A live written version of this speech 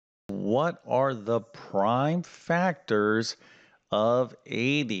What are the prime factors of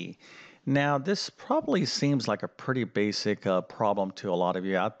 80? Now, this probably seems like a pretty basic problem to a lot of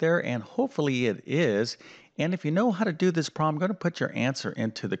you out there, and hopefully it is. And if you know how to do this problem, I'm going to put your answer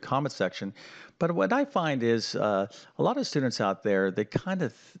into the comment section. But what I find is a lot of students out there, they kind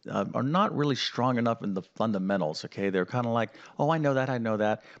of are not really strong enough in the fundamentals, okay? They're kind of like, oh, I know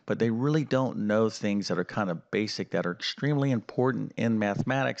that, but they really don't know things that are kind of basic, that are extremely important in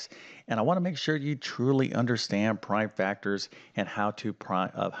mathematics. And I want to make sure you truly understand prime factors and how to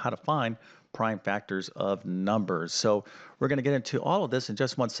find prime factors of numbers. So we're going to get into all of this in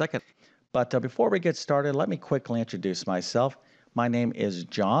just one second. But before we get started, let me quickly introduce myself. My name is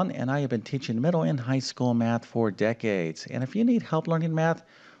John, and I have been teaching middle and high school math for decades. And if you need help learning math,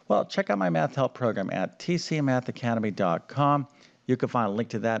 well, check out my math help program at tcmathacademy.com. You can find a link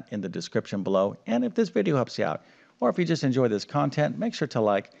to that in the description below. And if this video helps you out, or if you just enjoy this content, make sure to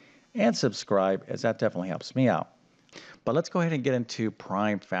like and subscribe, as that definitely helps me out. But let's go ahead and get into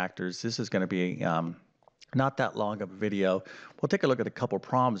prime factors. This is going to be not that long of a video. We'll take a look at a couple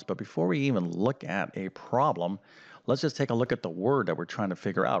problems, but before we even look at a problem, let's just take a look at the word that we're trying to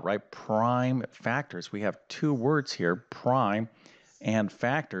figure out, right? Prime factors. We have two words here, prime and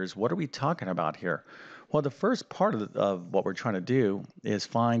factors. What are we talking about here? Well, the first part of what we're trying to do is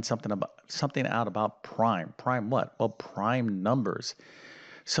find something out about prime. Prime what? Well, prime numbers.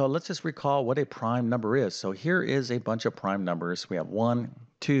 So let's just recall what a prime number is. So here is a bunch of prime numbers. We have 1,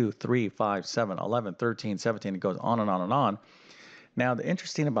 2, 3, 5, 7, 11, 13, 17. It goes on and on and on. Now, the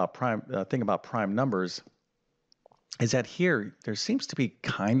interesting about thing about prime numbers is that here there seems to be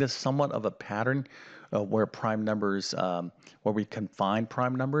kind of somewhat of a pattern where prime numbers, where we can find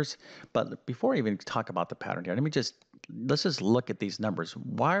prime numbers. But before I even talk about the pattern here, let's just look at these numbers.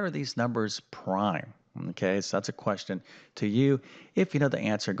 Why are these numbers prime? Okay, so that's a question to you. If you know the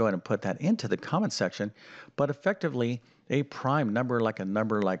answer, go ahead and put that into the comment section. But effectively, a prime number like a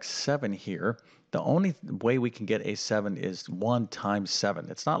number like 7 here, the only way we can get a 7 is 1 times 7.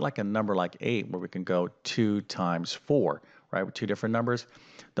 It's not like a number like 8 where we can go 2 times 4, right, with two different numbers.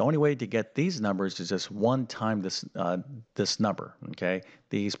 The only way to get these numbers is just 1 time this number, okay,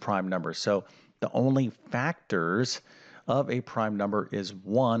 these prime numbers. So the only factors of a prime number is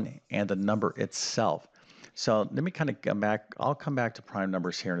 1 and the number itself. So let me kind of come back. I'll come back to prime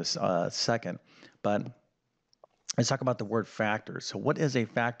numbers here in a second, but let's talk about the word factor. So what is a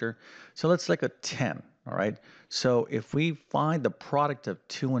factor? So let's look at 10, all right? So if we find the product of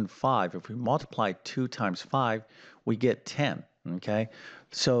 2 and 5, if we multiply 2 times 5, we get 10, okay?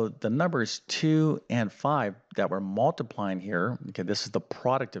 So the numbers 2 and 5 that we're multiplying here, okay, this is the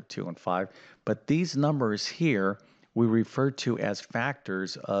product of 2 and 5, but these numbers here we refer to as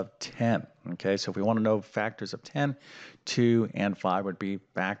factors of 10. Okay, so if we want to know factors of 10, 2 and 5 would be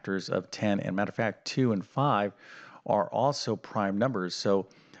factors of 10. And matter of fact, 2 and 5 are also prime numbers. So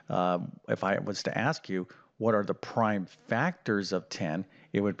if I was to ask you, what are the prime factors of 10,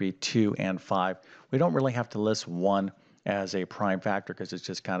 it would be 2 and 5. We don't really have to list one as a prime factor because it's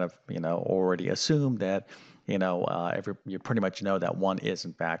just kind of, already assumed that you pretty much know that 1 is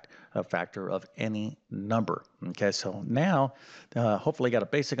in fact a factor of any number. Okay, so now hopefully you got a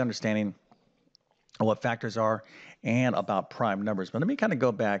basic understanding of what factors are and about prime numbers. But let me kind of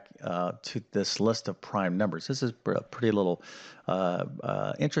go back to this list of prime numbers. This is a pretty little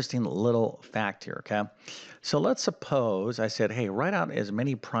interesting little fact here, okay? So let's suppose I said, hey, write out as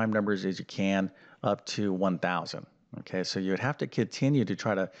many prime numbers as you can up to 1,000. Okay, so you'd have to continue to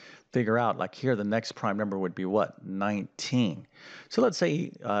try to figure out, like here, the next prime number would be what? 19. So let's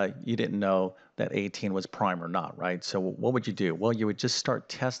say you didn't know that 18 was prime or not, right? So what would you do? Well, you would just start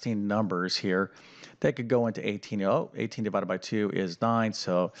testing numbers here that could go into 18. Oh, 18 divided by 2 is 9.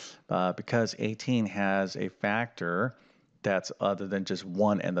 So because 18 has a factor that's other than just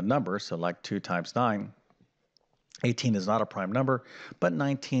 1 and the number, so like 2 times 9, 18 is not a prime number, but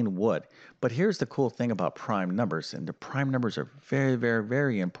 19 would. But here's the cool thing about prime numbers, and the prime numbers are very, very,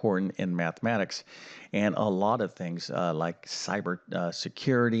 very important in mathematics and a lot of things like cyber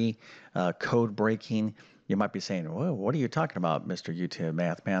security, code breaking. You might be saying, well, what are you talking about, Mr. YouTube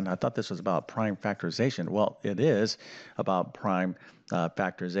Math Man? I thought this was about prime factorization. Well, it is about prime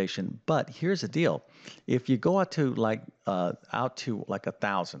factorization, but here's the deal. If you go out to like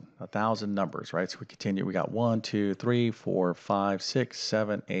 1,000 numbers, right? So we continue, we got 1, 2, 3, 4, 5, 6,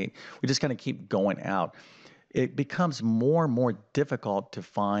 7, 8. We just kind of keep going out. It becomes more and more difficult to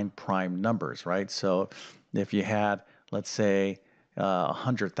find prime numbers, right? So if you had, let's say,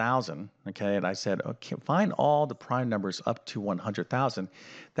 100,000, okay, and I said, okay, find all the prime numbers up to 100,000,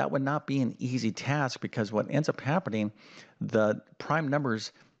 that would not be an easy task because what ends up happening, the prime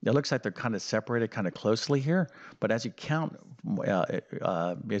numbers it looks like they're kind of separated kind of closely here, but as you count,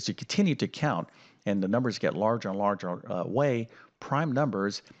 as you continue to count and the numbers get larger and larger prime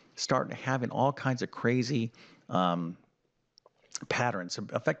numbers start having all kinds of crazy patterns.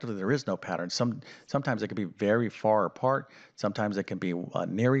 Effectively, there is no pattern. Sometimes it can be very far apart. Sometimes it can be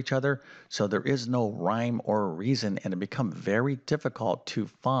near each other. So there is no rhyme or reason, and it becomes very difficult to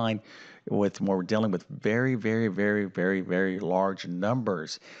find when we're dealing with very, very, very, very, very large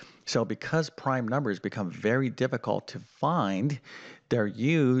numbers. So because prime numbers become very difficult to find, they're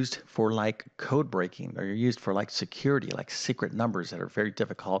used for like code breaking. They're used for like security, like secret numbers that are very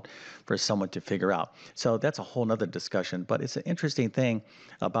difficult for someone to figure out. So that's a whole nother discussion, but it's an interesting thing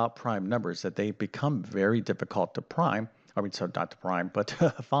about prime numbers that they become very difficult to prime. I mean, so not to prime, but to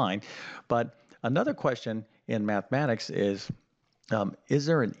find. But another question in mathematics is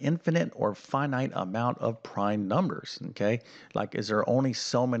there an infinite or finite amount of prime numbers? Okay, like is there only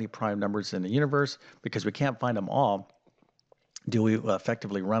so many prime numbers in the universe? Because we can't find them all. Do we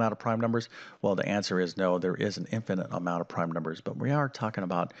effectively run out of prime numbers? Well, the answer is no, there is an infinite amount of prime numbers, but we are talking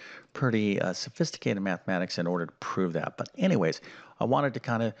about pretty sophisticated mathematics in order to prove that. But anyways, I wanted to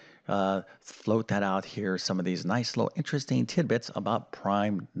kind of float that out here, some of these nice little interesting tidbits about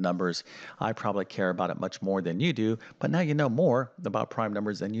prime numbers. I probably care about it much more than you do, but now you know more about prime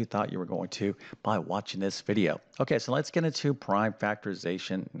numbers than you thought you were going to by watching this video. Okay, so let's get into prime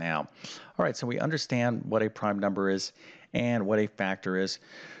factorization now. All right, so we understand what a prime number is and what a factor is.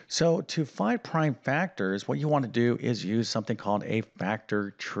 So to find prime factors, what you want to do is use something called a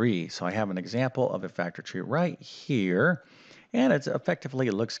factor tree. So I have an example of a factor tree right here, and it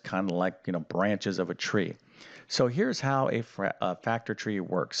looks kind of like, branches of a tree. So here's how a factor tree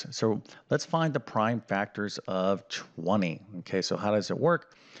works. So let's find the prime factors of 20. Okay, so how does it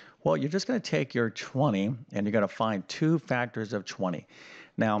work? Well, you're just going to take your 20 and you're going to find two factors of 20.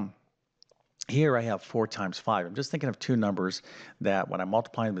 Now, here I have 4 times 5. I'm just thinking of two numbers that when I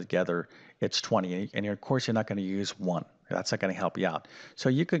multiply them together, it's 20. And of course, you're not going to use 1. That's not going to help you out. So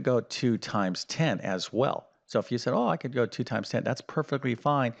you could go 2 times 10 as well. So if you said, oh, I could go 2 times 10, that's perfectly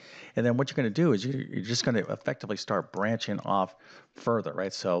fine. And then what you're going to do is you're just going to effectively start branching off further,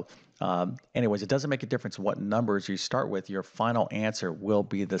 right? So anyways, it doesn't make a difference what numbers you start with. Your final answer will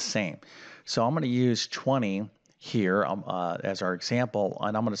be the same. So I'm going to use 20 here as our example,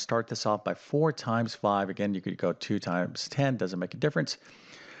 and I'm going to start this off by 4 times 5. Again, you could go 2 times 10, doesn't make a difference.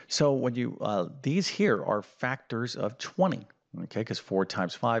 So when you, these here are factors of 20, okay, because 4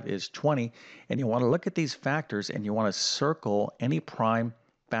 times 5 is 20, and you want to look at these factors and you want to circle any prime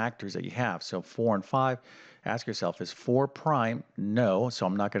factors that you have. So 4 and 5, ask yourself, is 4 prime? No, so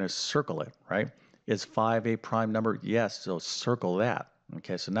I'm not going to circle it, right? Is 5 a prime number? Yes, so circle that.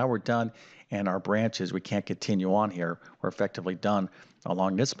 Okay, so now we're done, and our branches, we can't continue on here. We're effectively done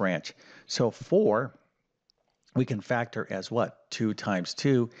along this branch. So 4, we can factor as what? 2 times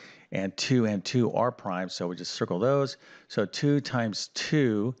 2, and 2 are prime, so we just circle those. So 2 times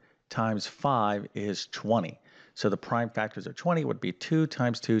 2 times 5 is 20. So the prime factors of 20 would be 2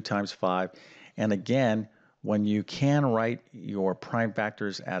 times 2 times 5. And again, when you can write your prime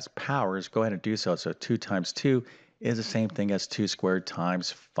factors as powers, go ahead and do so. So 2 times 2 is the same thing as 2 squared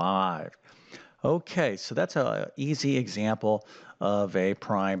times 5. Okay, so that's an easy example of a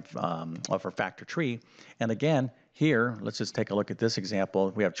prime of a factor tree. And again, here, let's just take a look at this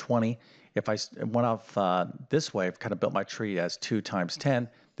example. We have 20. If I went off this way, I've kind of built my tree as 2 times 10.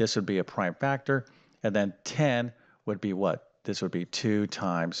 This would be a prime factor. And then 10 would be what? This would be 2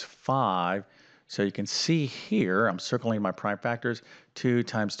 times 5. So you can see here, I'm circling my prime factors, 2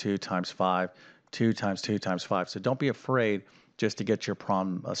 times 2 times 5, 2 times 2 times 5. So don't be afraid just to get your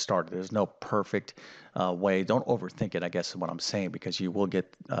problem started. There's no perfect way. Don't overthink it, I guess is what I'm saying, because you will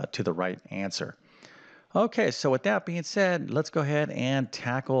get to the right answer. Okay, so with that being said, let's go ahead and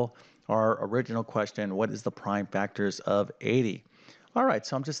tackle our original question. What is the prime factors of 80? All right,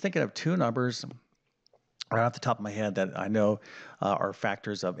 so I'm just thinking of two numbers right off the top of my head that I know are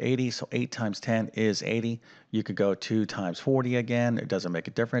factors of 80. So 8 times 10 is 80. You could go 2 times 40 again. It doesn't make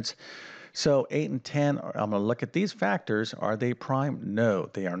a difference. So 8 and 10, I'm going to look at these factors. Are they prime? No,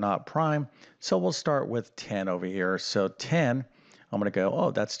 they are not prime. So we'll start with 10 over here. So 10, I'm going to go,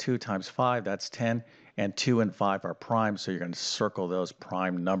 oh, that's 2 times 5, that's 10. And 2 and 5 are prime, so you're going to circle those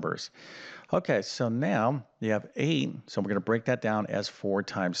prime numbers. Okay, so now you have 8, so we're going to break that down as 4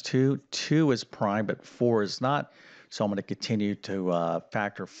 times 2. 2 is prime, but 4 is not. So I'm going to continue to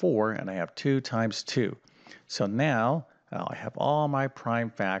factor 4, and I have 2 times 2. So now I have all my prime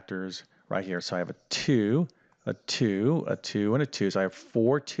factors right here. So I have a 2, a 2, a 2, and a 2. So I have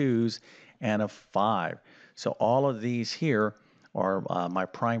 4 2s and a 5. So all of these here are my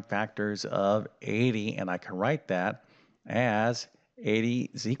prime factors of 80, and I can write that as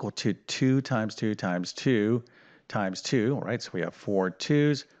 80 is equal to 2 times 2 times 2 times 2, right? So we have 4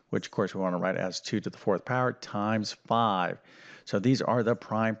 2's, which of course we want to write as 2 to the 4th power times 5. So these are the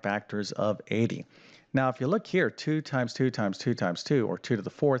prime factors of 80. Now, if you look here, 2 times 2 times 2 times 2, or 2 to the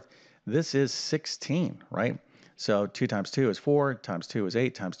 4th, this is 16, right? So 2 times 2 is 4, times 2 is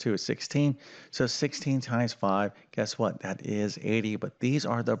 8, times 2 is 16. So 16 times 5, guess what? That is 80, but these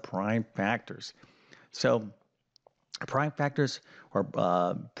are the prime factors. So prime factors or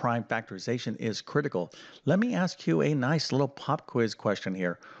prime factorization is critical. Let me ask you a nice little pop quiz question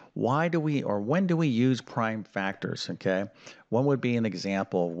here. Why do we or when do we use prime factors? Okay, one would be an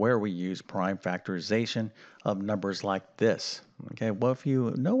example of where we use prime factorization of numbers like this. Okay, well, if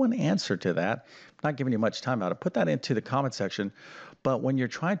you know an answer to that, I'm not giving you much time out, put that into the comment section. But when you're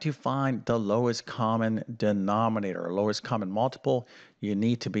trying to find the lowest common denominator or lowest common multiple, you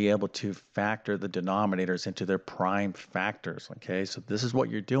need to be able to factor the denominators into their prime factors. Okay, so this is what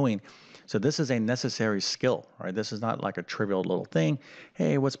you're doing. So this is a necessary skill, right? This is not like a trivial little thing.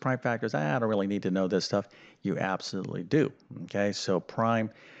 Hey, what's prime factors? I don't really need to know this stuff. You absolutely do. Okay, so prime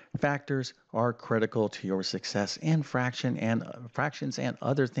factors are critical to your success in fractions and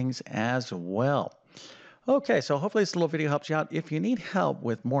other things as well. Okay, so hopefully this little video helps you out. If you need help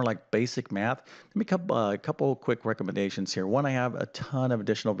with more like basic math, let me a couple quick recommendations here. One, I have a ton of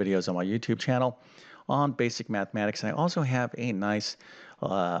additional videos on my YouTube channel on basic mathematics. And I also have a nice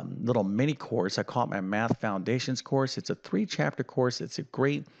little mini course. I call it my Math Foundations course. It's a 3-chapter course. It's a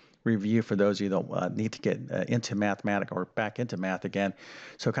great review for those of you that need to get into mathematics or back into math again.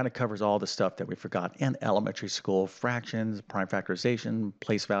 So it kind of covers all the stuff that we forgot in elementary school: fractions, prime factorization,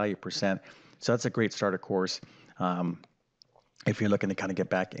 place value, percent. So that's a great starter course if you're looking to kind of get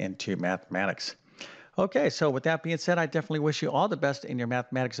back into mathematics. Okay, so with that being said, I definitely wish you all the best in your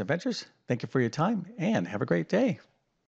mathematics adventures. Thank you for your time and have a great day.